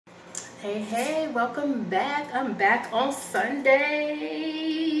Hey, welcome back. I'm back on Sundays.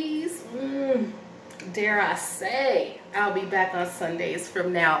 Dare I say, I'll be back on Sundays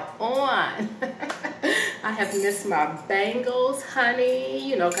from now on. I have missed my bangles, honey.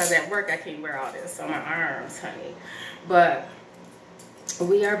 You know, because at work I can't wear all this on my arms, honey. But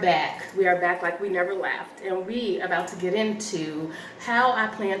we are back. We are back like we never left. And we about to get into how I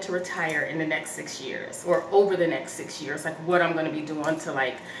plan to retire in the next 6 years, or over the next 6 years, like what I'm going to be doing to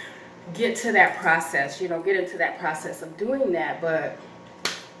like get to that process, you know, get into that process of doing that. But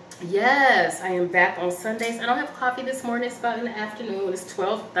yes, I am back on Sundays. I don't have coffee this morning. It's about in the afternoon. It's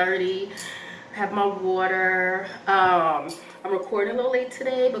 12:30. I have my water. I'm recording a little late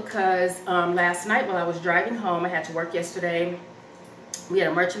today because last night while I was driving home, I had to work yesterday. We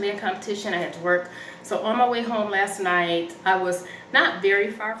had a merchant band competition. I had to work. So on my way home last night, I was not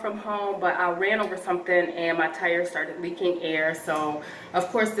very far from home, but I ran over something and my tire started leaking air. So of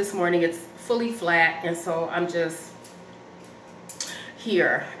course this morning it's fully flat, and so I'm just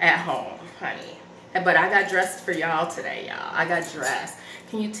here at home, honey. But I got dressed for y'all today, y'all. I got dressed.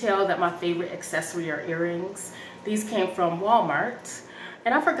 Can you tell that my favorite accessory are earrings? These came from Walmart,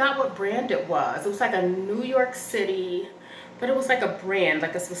 and I forgot what brand it was. It was like a New York City, but it was like a brand,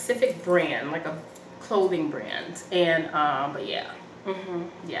 like a specific brand, like a clothing brand. And but yeah,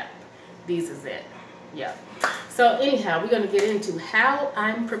 yeah, these is it. Yeah. So anyhow, we're going to get into how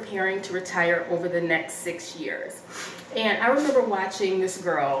I'm preparing to retire over the next 6 years. And I remember watching this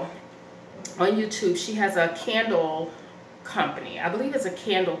girl on YouTube. She has a candle company. I believe it's a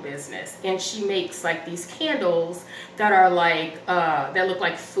candle business, and she makes like these candles that are like that look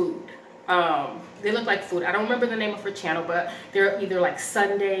like food. They look like food. I don't remember the name of her channel, but they're either like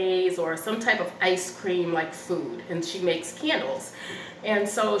sundaes or some type of ice cream like food, and she makes candles. And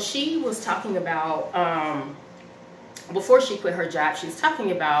so she was talking about before she quit her job, she was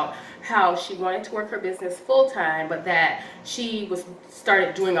talking about how she wanted to work her business full-time, but that she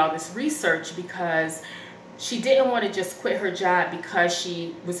started doing all this research because she didn't want to just quit her job because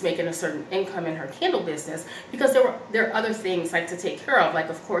she was making a certain income in her candle business, because there are other things like to take care of. Like,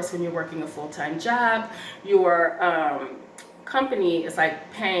 of course, when you're working a full-time job, your company is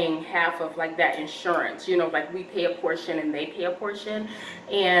like paying half of like that insurance, you know, like we pay a portion and they pay a portion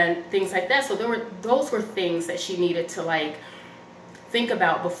and things like that. So those were things that she needed to like think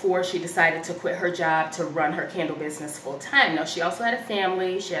about before she decided to quit her job to run her candle business full time. Now, she also had a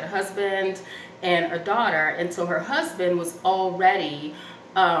family. She had a husband and a daughter, and so her husband was already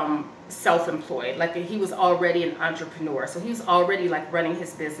self-employed. Like, he was already an entrepreneur, so he was already like running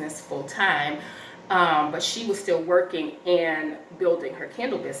his business full time. But she was still working and building her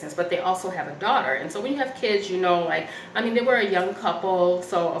candle business. But they also have a daughter, and so when you have kids, you know, like, I mean, they were a young couple,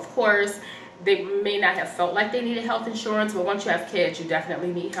 so of course they may not have felt like they needed health insurance, but once you have kids, you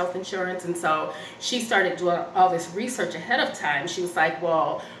definitely need health insurance. And so she started doing all this research ahead of time. She was like,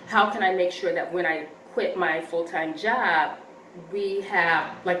 well, how can I make sure that when I quit my full-time job,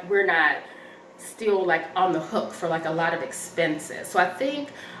 we're not still like on the hook for like a lot of expenses. So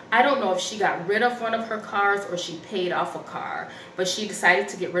I don't know if she got rid of one of her cars or she paid off a car, but she decided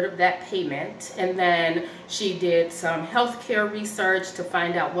to get rid of that payment. And then she did some healthcare research to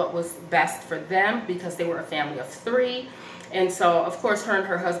find out what was best for them, because they were a family of 3. And so, of course, her and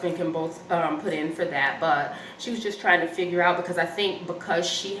her husband can both put in for that. But she was just trying to figure out, because I think because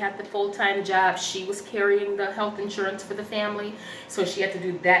she had the full-time job, she was carrying the health insurance for the family. So she had to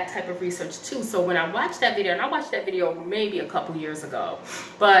do that type of research too. So when I watched that video, and I watched that video maybe a couple years ago,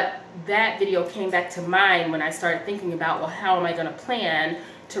 but that video came back to mind when I started thinking about, well, how am I going to plan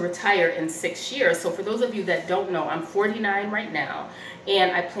to retire in 6 years? So for those of you that don't know, I'm 49 right now,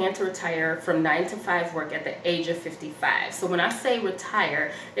 and I plan to retire from 9 to 5 work at the age of 55. So when I say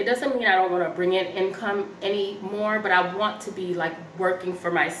retire, it doesn't mean I don't want to bring in income anymore, but I want to be like working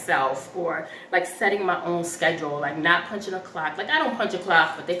for myself, or like setting my own schedule, like not punching a clock. Like, I don't punch a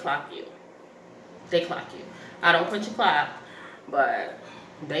clock, but they clock you. They clock you. I don't punch a clock, but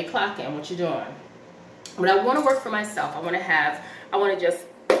they clock in what you're doing. But I want to work for myself. I want to just,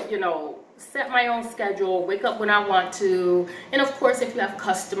 you know, set my own schedule, wake up when I want to. And of course, if you have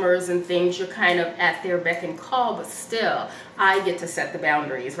customers and things, you're kind of at their beck and call, but still, I get to set the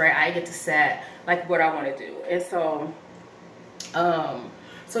boundaries, right? I get to set like what I want to do. And so,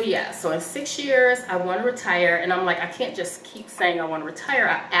 yeah, so in 6 years, I want to retire. And I'm like, I can't just keep saying I want to retire.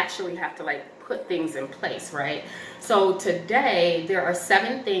 I actually have to like put things in place, right? So today, there are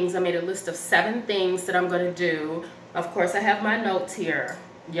 7 things. I made a list of 7 things that I'm going to do. Of course, I have my notes here.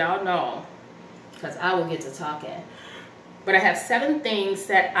 Y'all know, because I will get to talking. But I have 7 things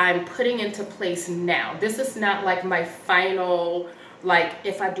that I'm putting into place now. This is not like my final like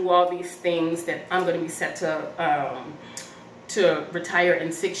if I do all these things that I'm going to be set to retire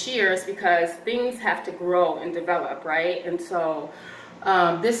in 6 years, because things have to grow and develop, right? And so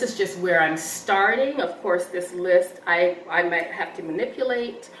this is just where I'm starting. Of course, this list I might have to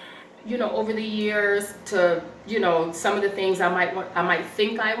manipulate, you know, over the years to, you know, some of the things I might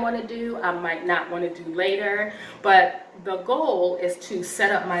think I want to do, I might not want to do later. But the goal is to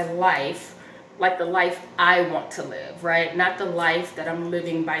set up my life like the life I want to live, right? Not the life that I'm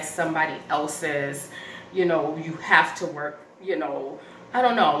living by somebody else's, you know, you have to work, you know, I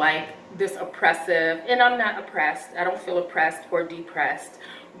don't know, like this oppressive, and I'm not oppressed. I don't feel oppressed or depressed,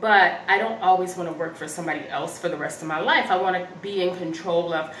 but I don't always want to work for somebody else for the rest of my life. I want to be in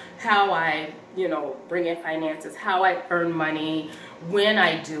control of how I, you know, bring in finances, how I earn money, when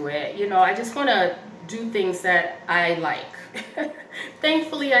I do it. You know, I just want to do things that I like.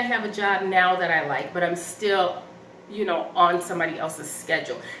 Thankfully, I have a job now that I like, but I'm still, you know, on somebody else's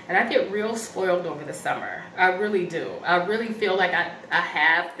schedule. And I get real spoiled over the summer. I really do. I really feel like I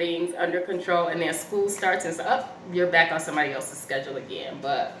have things under control, and then school starts and so you're back on somebody else's schedule again.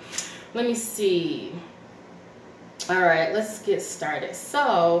 But let me see. All right, let's get started.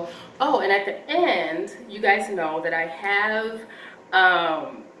 So, oh, and at the end, you guys know that I have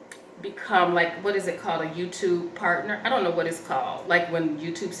become, like, what is it called, a YouTube partner? I don't know what it's called. Like when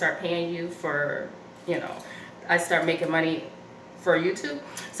YouTube start paying you for, you know, I start making money for YouTube.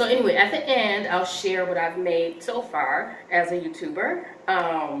 So anyway, at the end, I'll share what I've made so far as a YouTuber.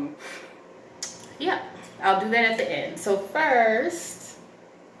 Yeah, I'll do that at the end. So first,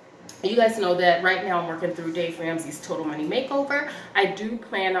 you guys know that right now I'm working through Dave Ramsey's Total Money Makeover. I do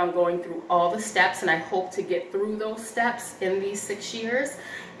plan on going through all the steps, and I hope to get through those steps in these 6 years.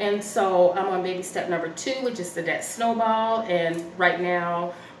 And so I'm on baby step number 2, which is the debt snowball. And right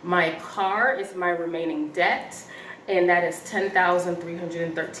now, my car is my remaining debt, and that is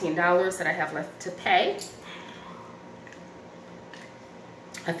 $10,313 that I have left to pay.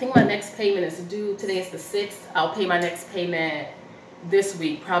 I think my next payment is due, today is the 6th. I'll pay my next payment this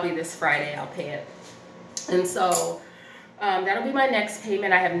week, probably this Friday I'll pay it. And so that'll be my next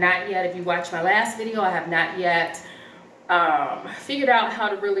payment. I have not yet, if you watch my last video, I have not yet figured out how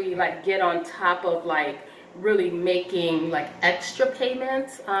to really like get on top of like really making like extra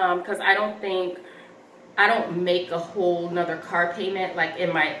payments, because I don't make a whole nother car payment like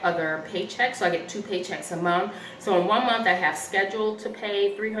in my other paycheck. So I get 2 paychecks a month. So in 1 month I have scheduled to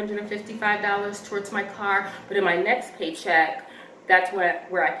pay $355 towards my car, but in my next paycheck, that's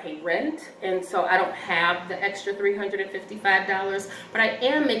where I pay rent, and so I don't have the extra $355, but I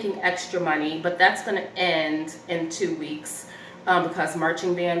am making extra money, but that's going to end in 2 weeks because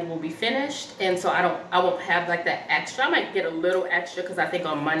marching band will be finished, and so I won't have like that extra. I might get a little extra because I think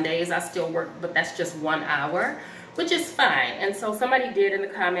on Mondays I still work, but that's just 1 hour, which is fine. And so somebody did in the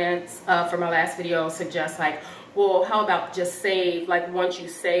comments for my last video suggest like, well, how about just save, like once you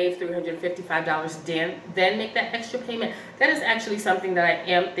save $355, then make that extra payment? That is actually something that I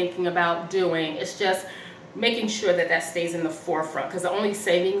am thinking about doing. It's just making sure that that stays in the forefront, because the only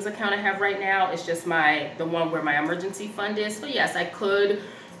savings account I have right now is just the one where my emergency fund is. So yes, I could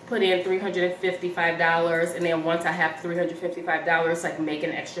put in $355, and then once I have $355, like make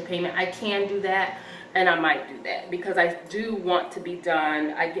an extra payment. I can do that, and I might do that because I do want to be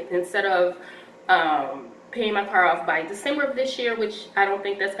done. Instead of paying my car off by December of this year, which I don't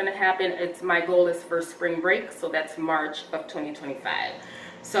think that's going to happen. My goal is for spring break, so that's March of 2025.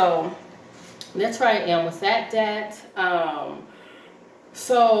 So that's where I am with that debt.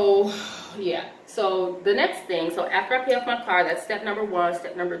 So yeah, so the next thing, so after I pay off my car, that's step number 1.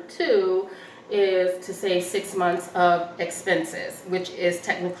 Step number 2 is to save 6 months of expenses, which is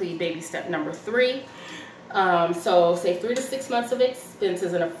technically baby step number 3. So save 3 to 6 months of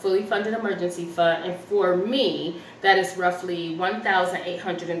expenses in a fully funded emergency fund, and for me that is roughly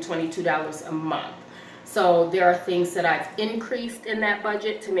 $1,822 a month. So there are things that I've increased in that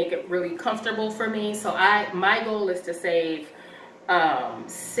budget to make it really comfortable for me. So my goal is to save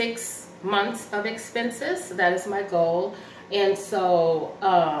 6 months of expenses. So that is my goal, and so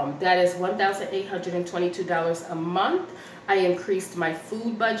that is $1,822 a month. I increased my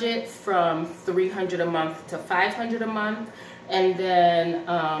food budget from $300 a month to $500 a month, and then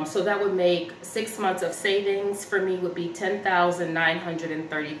so that would make 6 months of savings for me would be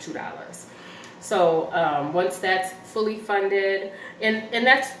 $10,932. So once that's fully funded, and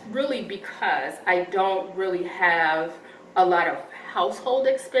that's really because I don't really have a lot of household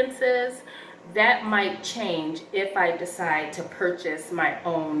expenses. That might change if I decide to purchase my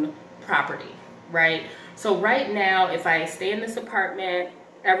own property, right? So right now, if I stay in this apartment,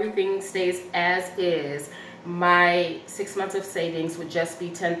 everything stays as is, my 6 months of savings would just be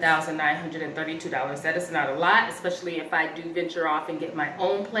 $10,932. That is not a lot, especially if I do venture off and get my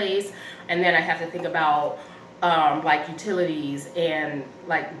own place, and then I have to think about like utilities and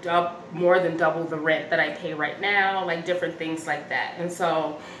like more than double the rent that I pay right now, like different things like that. And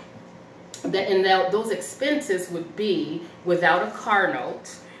so those expenses would be without a car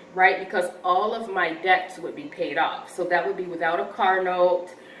note, right? Because all of my debts would be paid off. So that would be without a car note.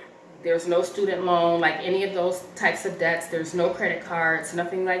 There's no student loan, like any of those types of debts. There's no credit cards,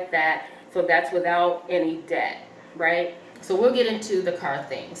 nothing like that. So that's without any debt, right? So we'll get into the car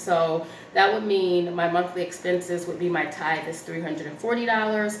thing. So that would mean my monthly expenses would be, my tithe is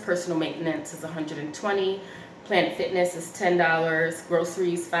 $340, personal maintenance is $120, Planet Fitness is $10,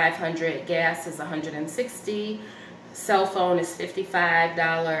 groceries $500, gas is $160, cell phone is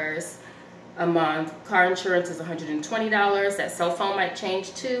 $55 a month, car insurance is $120. That cell phone might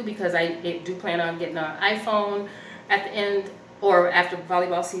change too, because I do plan on getting an iPhone at the end or after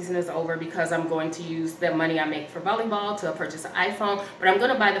volleyball season is over, because I'm going to use the money I make for volleyball to purchase an iPhone. But I'm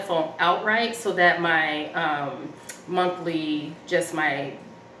going to buy the phone outright so that my monthly, just my,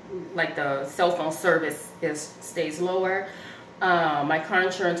 like the cell phone service stays lower. My car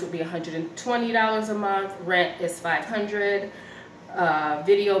insurance would be $120 a month, rent is $500.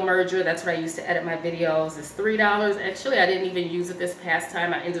 Video merger, that's what I used to edit my videos, is $3. Actually, I didn't even use it this past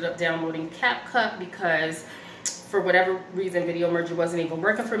time. I ended up downloading CapCut because for whatever reason video merger wasn't even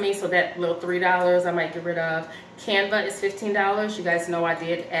working for me, so that little $3 I might get rid of. Canva is $15. You guys know I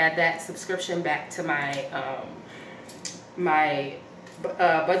did add that subscription back to my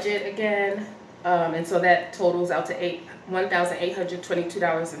budget again, and so that totals out to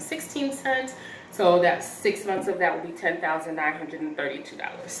 $1,822.16. So that's 6 months of that will be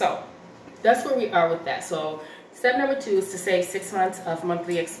 $10,932. So that's where we are with that. So step number 2 is to save 6 months of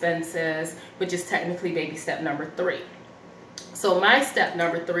monthly expenses, which is technically baby step number 3. So my step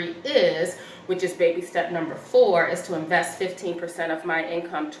number 3 is, which is baby step number 4, is to invest 15% of my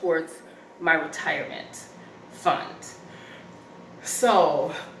income towards my retirement fund.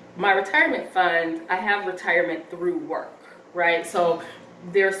 So my retirement fund, I have retirement through work, right? So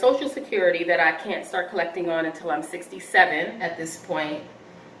there's Social Security that I can't start collecting on until I'm 67 at this point.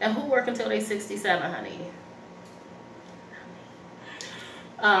 And who work until they're 67, honey?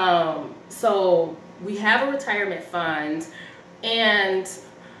 So we have a retirement fund, and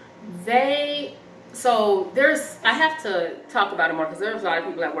I have to talk about it more because there's a lot of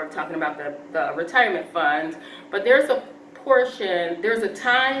people at work talking about the retirement fund, but there's a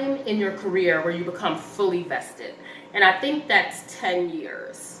time in your career where you become fully vested. And I think that's 10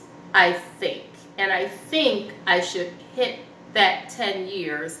 years, I think. And I think I should hit that 10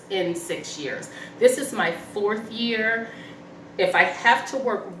 years in 6 years. This is my 4th year. If I have to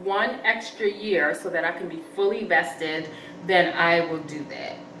work 1 extra year so that I can be fully vested, then I will do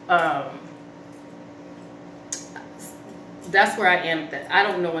that. That's where I am. I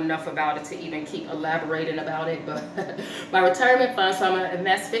don't know enough about it to even keep elaborating about it, but my retirement fund, so I'm going to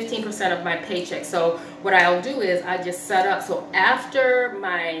invest 15% of my paycheck. So what I'll do is I just set up, so after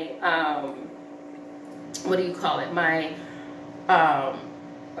my, my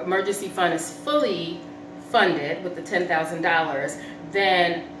emergency fund is fully funded with the $10,000,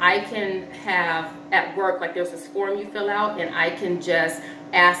 then I can have at work, like there's this form you fill out, and I can just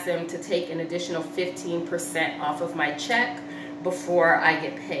ask them to take an additional 15% off of my check before I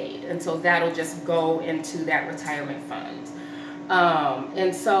get paid. And so that'll just go into that retirement fund.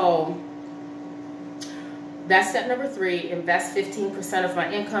 And so that's step number 3, invest 15% of my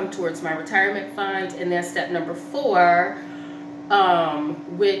income towards my retirement fund. And then step number 4,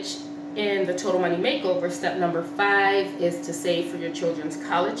 which in the Total Money Makeover, step number 5 is to save for your children's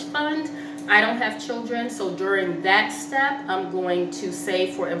college fund. I don't have children, so during that step, I'm going to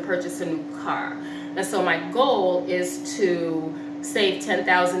save for and purchase a new car. And so my goal is to save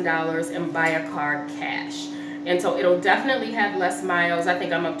 $10,000 and buy a car cash. And so it'll definitely have less miles. I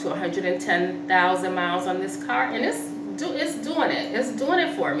think I'm up to 110,000 miles on this car, and it's doing it. It's doing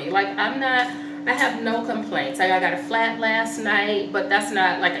it for me. Like I have no complaints. Like I got a flat last night, but that's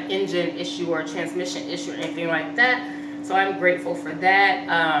not like an engine issue or a transmission issue or anything like that. So I'm grateful for that.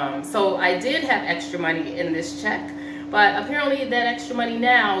 So I did have extra money in this check, but apparently that extra money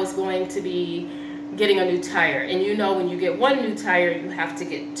now is going to be getting a new tire. And you know, when you get 1 new tire, you have to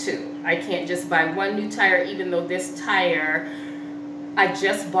get 2. I can't just buy 1 new tire, even though this tire, I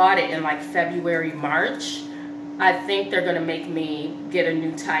just bought it in like February, March. I think they're gonna make me get a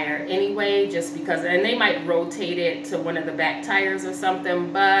new tire anyway, just because, and they might rotate it to one of the back tires or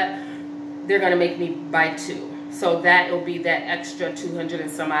something, but they're gonna make me buy 2. So that will be that extra 200 and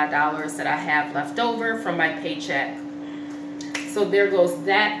some odd dollars that I have left over from my paycheck. So there goes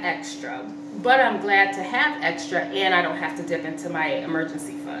that extra. But I'm glad to have extra, and I don't have to dip into my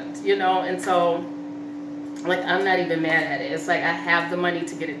emergency fund, you know. And so, like, I'm not even mad at it. It's like I have the money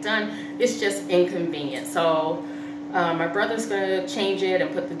to get it done. It's just inconvenient. So my brother's gonna change it and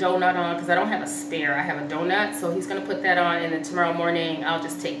put the donut on, because I don't have a spare. I have a donut, so he's gonna put that on, and then tomorrow morning I'll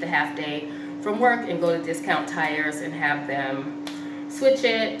just take the half day from work and go to Discount Tires and have them switch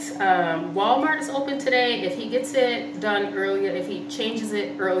it. Walmart is open today. If he gets it done earlier, if he changes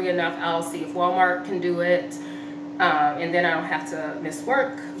it early enough, I'll see if Walmart can do it, and then I don't have to miss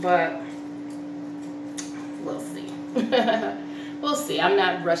work. But we'll see. We'll see. I'm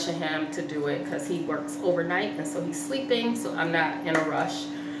not rushing him to do it because he works overnight, and so he's sleeping, so I'm not in a rush.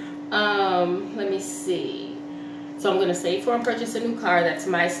 Let me see. So I'm going to save for and purchase a new car. That's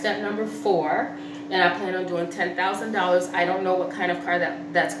my step number 4. And I plan on doing $10,000. I don't know what kind of car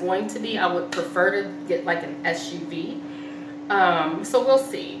that's going to be. I would prefer to get like an SUV. So we'll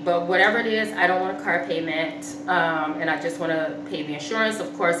see. But whatever it is, I don't want a car payment. And I just want to pay the insurance.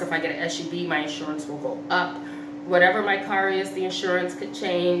 Of course, if I get an SUV, my insurance will go up. Whatever my car is, the insurance could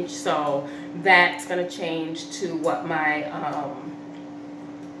change. So that's going to change to what my...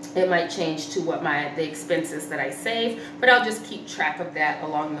 it might change to what the expenses that I save. But I'll just keep track of that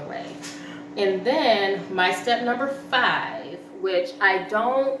along the way. And then my step number 5, which I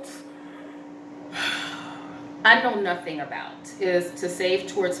know nothing about, is to save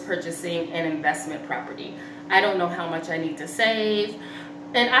towards purchasing an investment property. I don't know how much I need to save.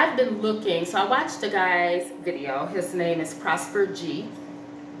 And I've been looking, so I watched a guy's video. His name is Prosper G.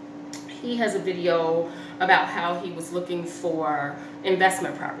 He has a video about how he was looking for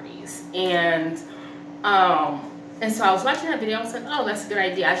investment properties. And so I was watching that video. I was like, oh, that's a good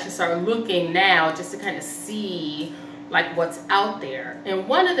idea. I should start looking now just to kind of see like what's out there. And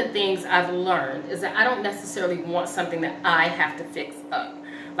one of the things I've learned is that I don't necessarily want something that I have to fix up.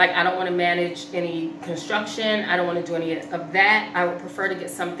 Like, I don't want to manage any construction. I don't want to do any of that. I would prefer to get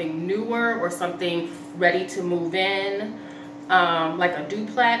something newer or something ready to move in, like a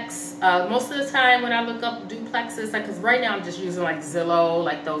duplex. Most of the time when I look up duplexes, like, because right now I'm just using like Zillow,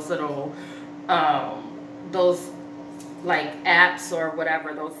 like those little, those like apps or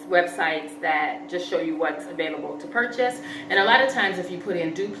whatever, those websites that just show you what's available to purchase. And a lot of times if you put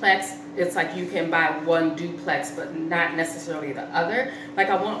in duplex, it's like you can buy one duplex but not necessarily the other. Like,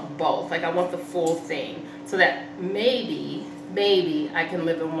 I want both. Like, I want the full thing, so that maybe I can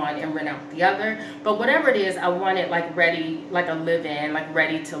live in one and rent out the other. But whatever it is, I want it like ready, like a live-in, like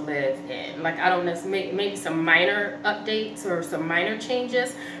ready to live in. Like, I don't necessarily, maybe some minor updates or some minor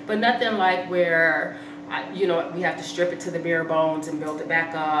changes, but nothing like where you know, we have to strip it to the bare bones and build it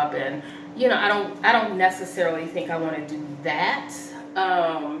back up. And, you know, I don't necessarily think I want to do that.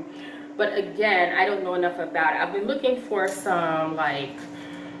 But again, I don't know enough about it. I've been looking for some like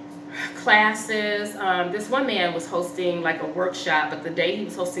classes. This one man was hosting like a workshop, but the day he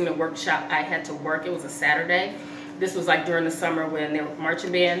was hosting the workshop, I had to work. It was a Saturday. This was like during the summer when the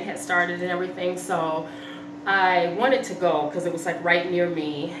marching band had started and everything. So I wanted to go because it was like right near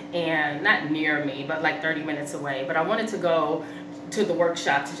me, and not near me, but like 30 minutes away. But I wanted to go to the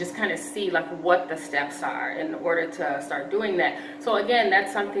workshop to just kind of see like what the steps are in order to start doing that. So again,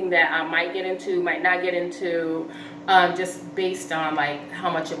 that's something that I might get into, might not get into, just based on like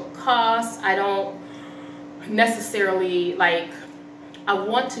how much it would cost. I don't necessarily like, I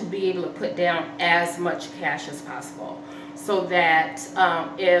want to be able to put down as much cash as possible, so that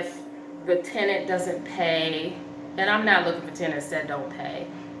if the tenant doesn't pay, and I'm not looking for tenants that don't pay.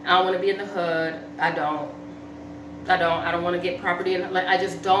 I don't want to be in the hood. I don't want to get property in, like, I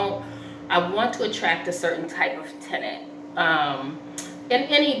just don't. I want to attract a certain type of tenant. And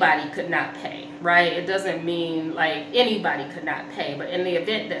anybody could not pay, right? It doesn't mean like anybody could not pay, but in the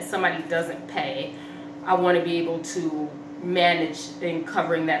event that somebody doesn't pay, I want to be able to manage in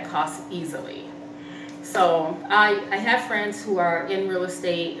covering that cost easily. So I have friends who are in real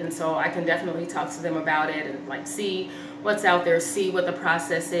estate, and so I can definitely talk to them about it and like see what's out there, see what the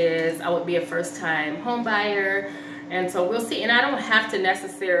process is. I would be a first-time home buyer, and so we'll see. And I don't have to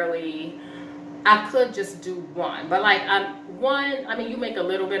necessarily, I could just do one, but like one, I mean, you make a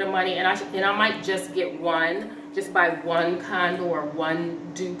little bit of money, and I might just get one, just buy one condo or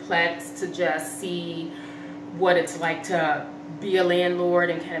one duplex to just see what it's like to be a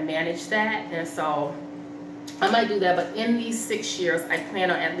landlord and kind of manage that. And so I might do that, but in these 6 years, I plan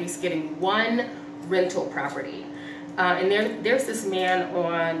on at least getting one rental property. And there's this man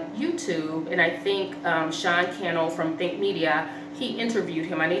on YouTube, and I think Sean Cannell from Think Media, he interviewed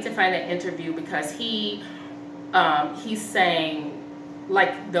him. I need to find that interview because he he's saying,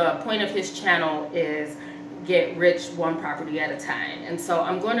 like, the point of his channel is get rich one property at a time. And so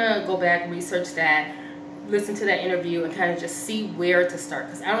I'm going to go back, research that, listen to that interview, and kind of just see where to start,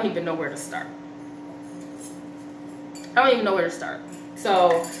 because I don't even know where to start. I don't even know where to start.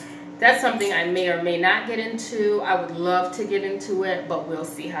 So that's something I may or may not get into. I would love to get into it, but we'll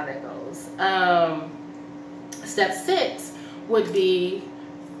see how that goes. Step 6 would be,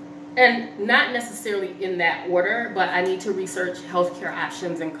 and not necessarily in that order, but I need to research healthcare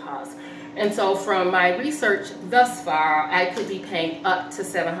options and costs. And so from my research thus far, I could be paying up to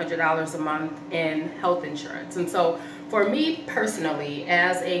 $700 a month in health insurance. And so for me personally,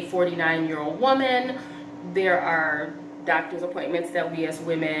 as a 49-year-old woman, there are doctor's appointments that we as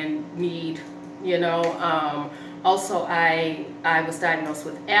women need, you know. Also, I was diagnosed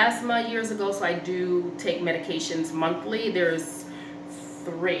with asthma years ago, so I do take medications monthly. There's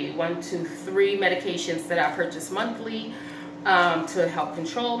three medications that I purchase monthly to help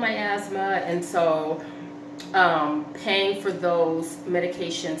control my asthma. And so paying for those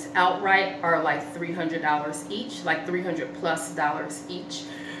medications outright are like $300 each, like $300+ each.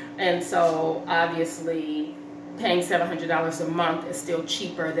 And so obviously paying $700 a month is still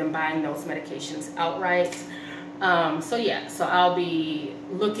cheaper than buying those medications outright. So yeah, so I'll be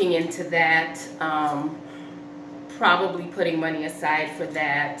looking into that, probably putting money aside for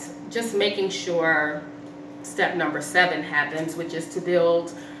that, just making sure step number 7 happens, which is to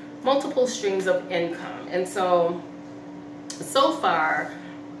build multiple streams of income. And so far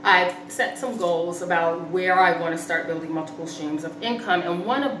I've set some goals about where I want to start building multiple streams of income, and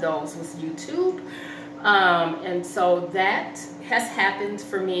one of those was YouTube. And so that has happened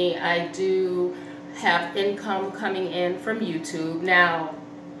for me. I do have income coming in from YouTube. Now,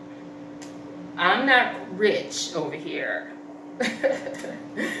 I'm not rich over here.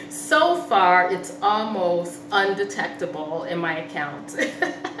 So far, it's almost undetectable in my account.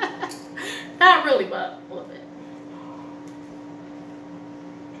 Not really, but a little bit.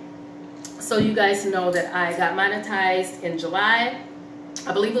 So you guys know that I got monetized in July.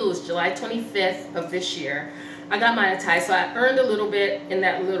 I believe it was July 25th of this year. I got monetized, so I earned a little bit in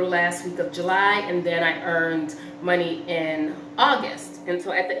that little last week of July, and then I earned money in August. And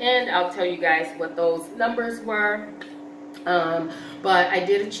so at the end, I'll tell you guys what those numbers were. But I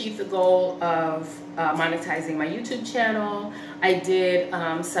did achieve the goal of monetizing my YouTube channel. I did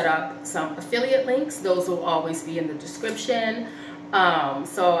set up some affiliate links. Those will always be in the description.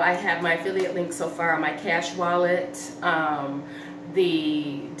 So I have my affiliate links so far on my Cash Wallet,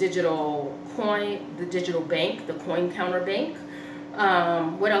 the digital coin, the digital bank, the coin counter bank.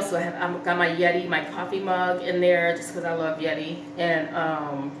 What else do I have? I've got my Yeti, my coffee mug in there, just because I love Yeti.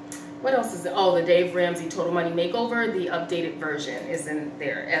 And what else is it? Oh, the Dave Ramsey Total Money Makeover, the updated version is in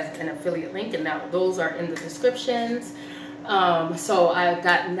there as an affiliate link, and now those are in the descriptions. So I've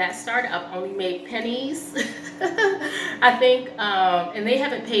gotten that started. I've only made pennies, I think, and they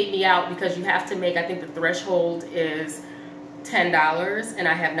haven't paid me out because you have to make, I think the threshold is $10, and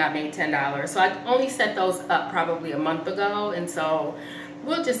I have not made $10. So I only set those up probably a month ago, and so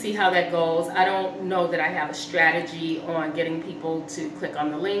we'll just see how that goes. I don't know that I have a strategy on getting people to click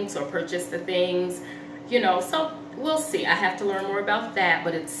on the links or purchase the things, you know, so we'll see. I have to learn more about that,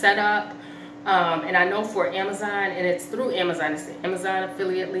 but it's set up. And I know for Amazon, and it's through Amazon, it's the Amazon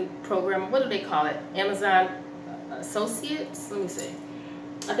affiliate link program. What do they call it? Amazon Associates? Let me see.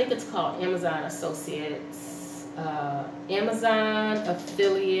 I think it's called Amazon Associates. Amazon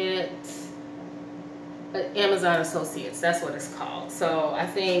Affiliate, Amazon Associates, that's what it's called. So I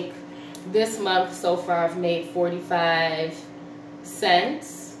think this month so far I've made 45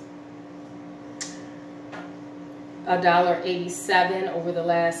 cents, $1.87 over the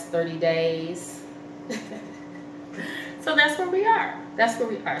last 30 days. So that's where we are. That's where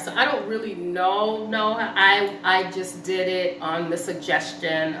we are. So I don't really know. I just did it on the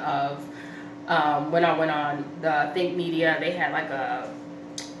suggestion of when I went on the Think Media, they had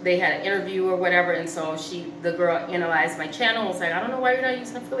an interview or whatever, and so the girl analyzed my channel and was like, I don't know why you're not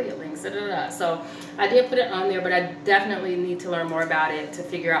using affiliate links, da, da, da. So I did put it on there, but I definitely need to learn more about it to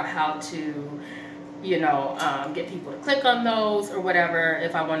figure out how to, you know, get people to click on those or whatever,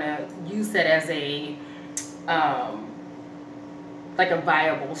 if I want to use that as a like a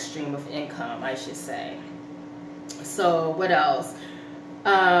viable stream of income, I should say. So what else?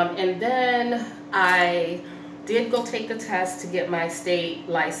 And then I did go take the test to get my state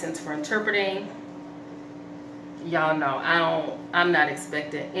license for interpreting. Y'all know I'm not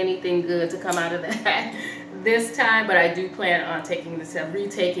expecting anything good to come out of that this time, but I do plan on taking the test,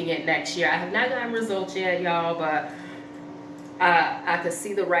 retaking it next year. I have not gotten results yet, y'all, but I could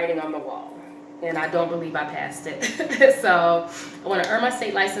see the writing on the wall. and I don't believe I passed it. So I want to earn my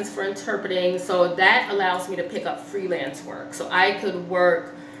state license for interpreting. So that allows me to pick up freelance work. So I could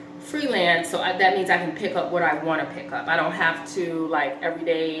work freelance. So that means I can pick up what I want to pick up. I don't have to like every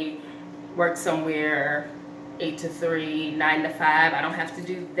day work somewhere 8 to 3, 9 to 5. I don't have to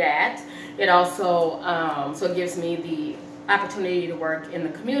do that. It also, so it gives me the opportunity to work in the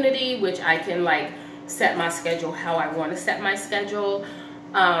community, which I can like set my schedule how I want to set my schedule.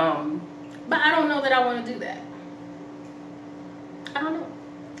 But I don't know that I want to do that. I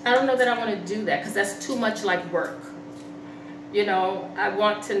don't know that I want to do that because that's too much like work. You know, I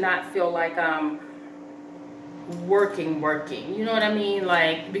want to not feel like I'm working. You know what I mean?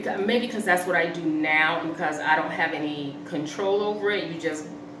 Like, maybe because that's what I do now, and because I don't have any control over it. You just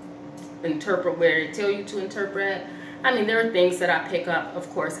interpret where they tell you to interpret. I mean, there are things that I pick up, of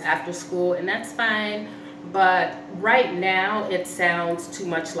course, after school, and that's fine. But right now, it sounds too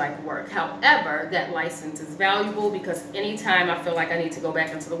much like work. However, that license is valuable because anytime I feel like I need to go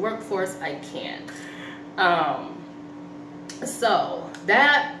back into the workforce, I can. So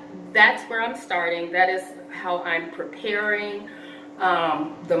that's where I'm starting. That is how I'm preparing.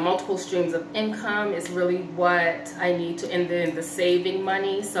 The multiple streams of income is really what I need to, and then the saving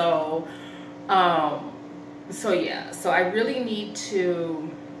money. So yeah, so I really need to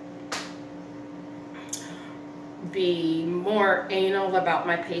be more anal about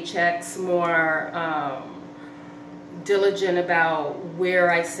my paychecks, more diligent about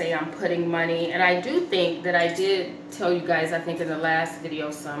where I say I'm putting money. And I do think that I did tell you guys, I think in the last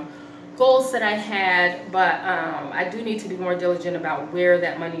video, some goals that I had, but I do need to be more diligent about where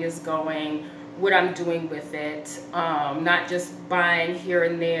that money is going, what I'm doing with it, not just buying here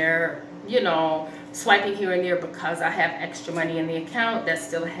and there, you know, swiping here and there because I have extra money in the account. That's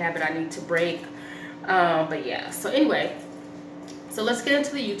still a habit I need to break. But yeah, so anyway, so let's get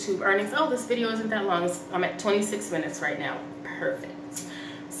into the YouTube earnings. Oh, this video isn't that long. I'm at 26 minutes right now. Perfect.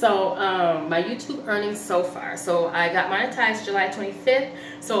 So my YouTube earnings so far. So I got monetized July 25th.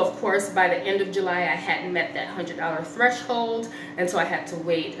 So of course, by the end of July, I hadn't met that $100 threshold. And so I had to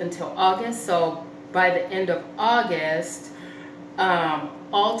wait until August. So by the end of August,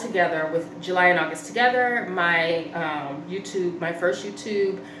 all together with July and August together, my my first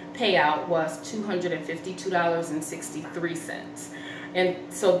YouTube payout was $252.63. And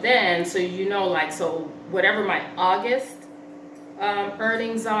so then, so you know, like, so whatever my August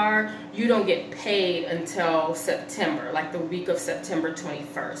earnings are, you don't get paid until September, like the week of September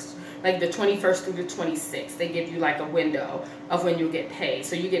 21st, like the 21st through the 26th. They give you like a window of when you get paid.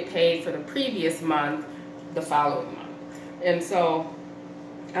 So you get paid for the previous month the following month. And so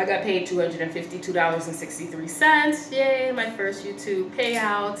I got paid $252.63. Yay, my first YouTube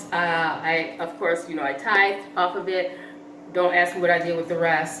payout. I, of course, you know, I tithed off of it. Don't ask me what I did with the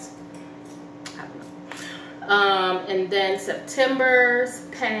rest. I don't know. And then September's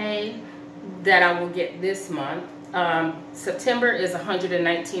pay that I will get this month. September is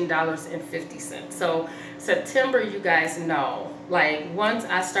 $119.50. So September, you guys know, like once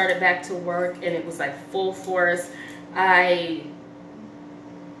I started back to work and it was like full force, I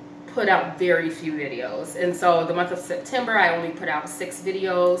put out very few videos. And so the month of September, I only put out 6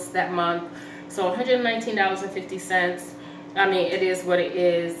 videos that month. So $119.50. I mean, it is what it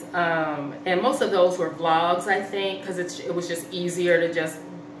is. And most of those were vlogs, I think, because it was just easier to just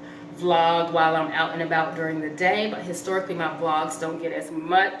vlog while I'm out and about during the day. But historically, my vlogs don't get as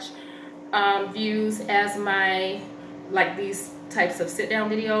much views as my, like these types of sit-down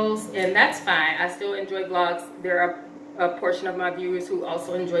videos. And that's fine. I still enjoy vlogs. There are a portion of my viewers who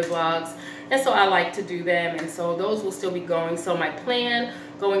also enjoy vlogs, and so I like to do them, and so those will still be going. So my plan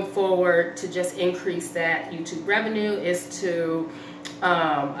going forward to just increase that YouTube revenue is to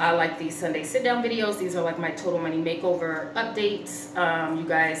I like these Sunday sit down videos. These are like my total money makeover updates. You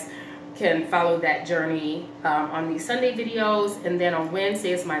guys can follow that journey on these Sunday videos, and then on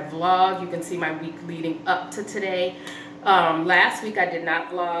Wednesday is my vlog. You can see my week leading up to today. Last week I did not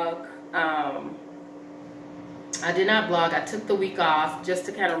vlog. I took the week off just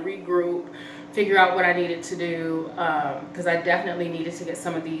to kind of regroup, figure out what I needed to do, because I definitely needed to get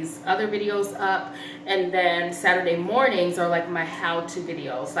some of these other videos up. And then Saturday mornings are like my how-to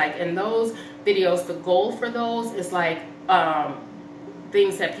videos. Like in those videos, the goal for those is like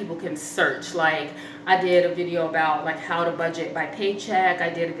things that people can search. Like I did a video about like how to budget by Paycheck. I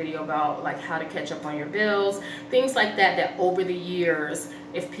did a video about like how to catch up on your bills, things like that, that over the years,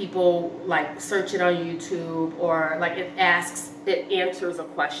 if people like search it on YouTube, or like it answers a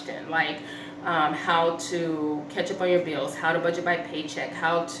question, like how to catch up on your bills, how to budget by Paycheck,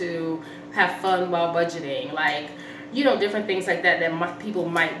 how to have fun while budgeting, like you know, different things like that that people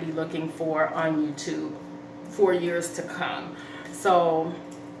might be looking for on YouTube for years to come. So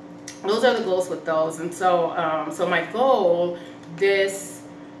those are the goals with those. And so so my goal this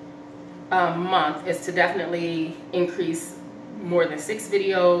month is to definitely increase more than 6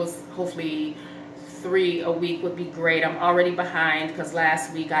 videos. Hopefully 3 a week would be great. I'm already behind because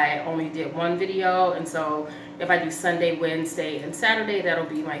last week I only did 1 video, and so if I do Sunday, Wednesday, and Saturday, that'll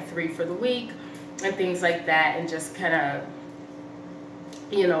be my 3 for the week and things like that, and just kind of,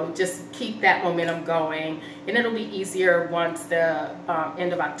 you know, just keep that momentum going. And it'll be easier once the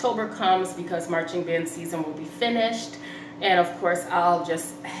end of October comes, because marching band season will be finished, and of course I'll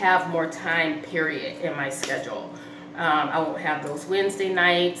just have more time period in my schedule. I won't have those Wednesday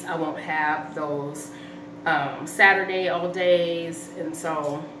nights, I won't have those Saturday all days, and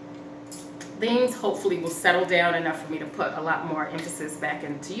so things hopefully will settle down enough for me to put a lot more emphasis back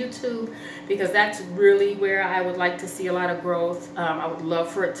into YouTube, because that's really where I would like to see a lot of growth. I would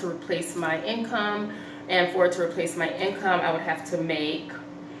love for it to replace my income, and for it to replace my income I would have to make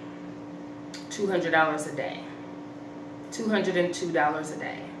 $200 a day, $202 a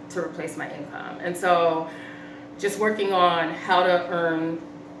day to replace my income. And so just working on how to earn,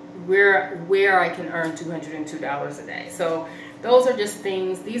 where I can earn $202 a day. So those are just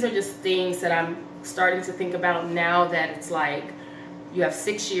things, these are just things that I'm starting to think about now that it's like you have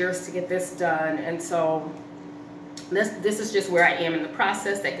 6 years to get this done. And so this is just where I am in the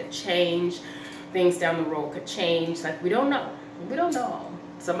process. That could change, things down the road could change. Like, we don't know,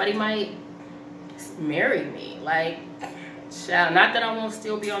 somebody might marry me, like, child, not that I won't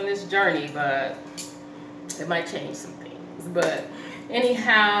still be on this journey, but it might change some things. But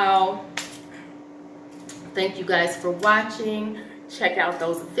anyhow, thank you guys for watching. Check out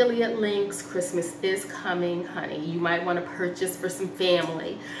those affiliate links. Christmas is coming, honey. You might want to purchase for some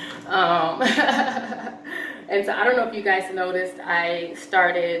family. And so I don't know if you guys noticed, I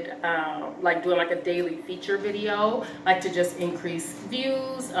started like doing like a daily feature video, like to just increase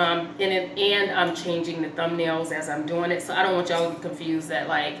views. And I'm changing the thumbnails as I'm doing it. So I don't want y'all to be confused that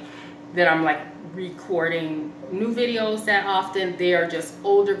I'm like recording new videos that often. They are just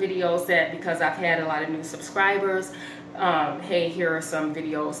older videos that, because I've had a lot of new subscribers, hey, here are some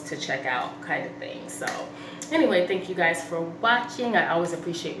videos to check out, kind of thing. So anyway, thank you guys for watching. I always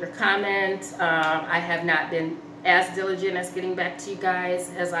appreciate your comments. I have not been as diligent as getting back to you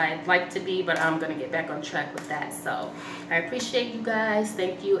guys as I'd like to be, but I'm gonna get back on track with that. So I appreciate you guys.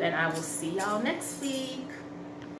 Thank you, and I will see y'all next week.